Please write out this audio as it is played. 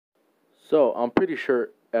So I'm pretty sure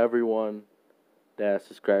everyone that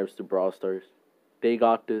subscribes to Brawl Stars, they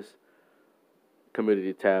got this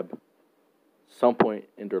community tab some point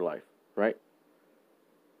in their life, right?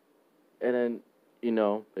 And then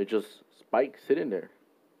it just Spike sitting there,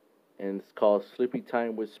 and it's called Sleepy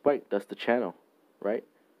Time with Spike. That's the channel, right?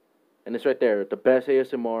 And it's right there, the best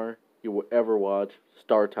ASMR you will ever watch.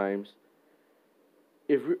 Star Times.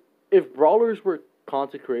 If if brawlers were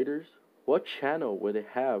content creators, what channel would they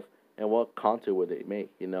have, and what content would they make?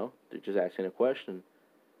 They're just asking a question.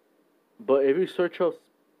 But if you search up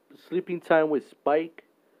Sleeping Time with Spike,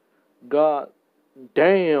 god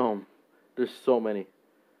damn, there's so many.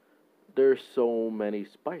 There's so many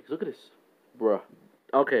Spikes. Look at this, bruh.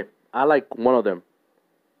 Okay, I like one of them.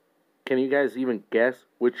 Can you guys even guess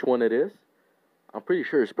which one it is? I'm pretty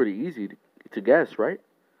sure it's pretty easy to guess, right?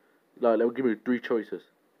 Let me give you three choices.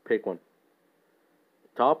 Pick one.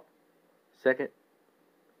 Top, second,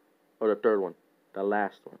 or the third one. The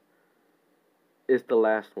last one. It's the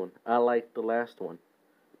last one. I like the last one.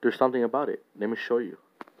 There's something about it. Let me show you.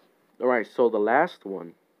 Alright, so the last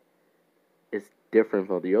one is different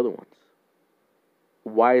from the other ones.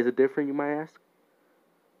 Why is it different, you might ask?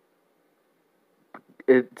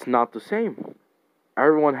 It's not the same.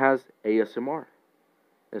 Everyone has ASMR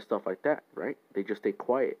and stuff like that, right? They just stay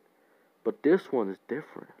quiet. But this one is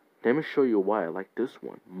different. Let me show you why I like this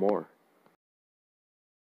one more.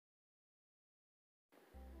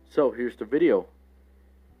 So here's the video.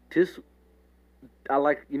 This I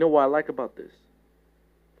like. You know what I like about this?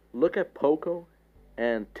 Look at Poco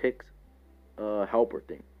and Tick's helper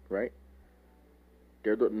thing, right?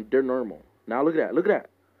 They're normal. Now look at that. Look at that.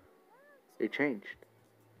 It changed.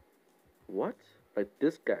 What? Like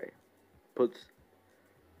this guy puts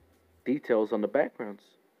details on the backgrounds.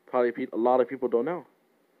 Probably a lot of people don't know.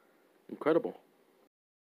 Incredible.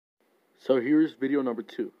 So here's video number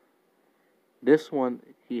 2. This one,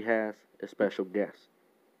 he has a special guest.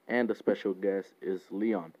 And the special guest is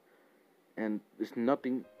Leon. And it's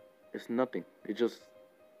nothing. It's just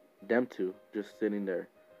them two just sitting there,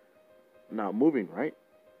 not moving, right?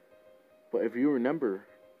 But if you remember,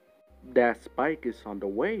 that Spike is on the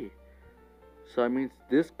way. So that means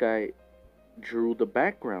this guy drew the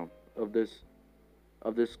background of this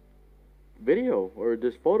video, or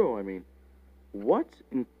this photo, I mean. What?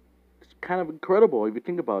 It's kind of incredible if you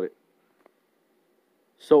think about it.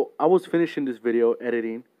 So I was finishing this video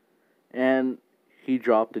editing, and he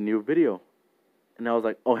dropped a new video. And I was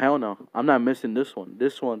like, oh hell no, I'm not missing this one.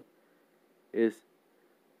 This one is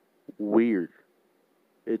weird.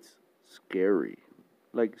 It's scary.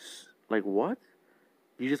 Like what?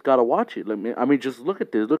 You just gotta watch it. I mean, just look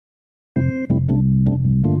at this. Look.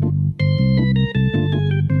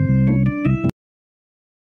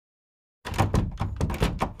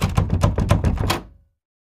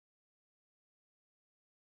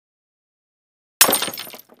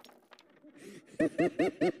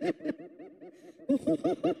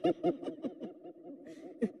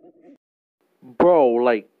 Bro,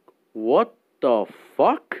 like, what the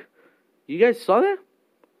fuck? You guys saw that?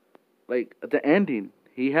 Like, at the ending,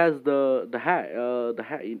 he has the hat,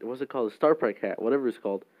 what's it called? The Star Trek hat, whatever it's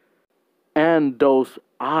called. And those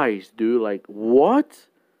eyes, dude, like, what?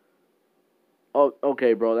 Oh,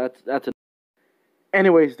 okay, bro, that's a...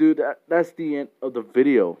 Anyways, dude, that's the end of the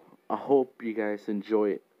video. I hope you guys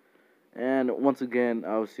enjoy it. And once again,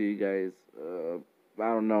 I'll see you guys,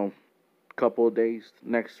 I don't know, couple of days,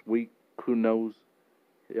 next week, who knows?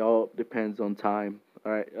 It all depends on time.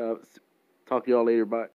 Alright, talk to y'all later, bye.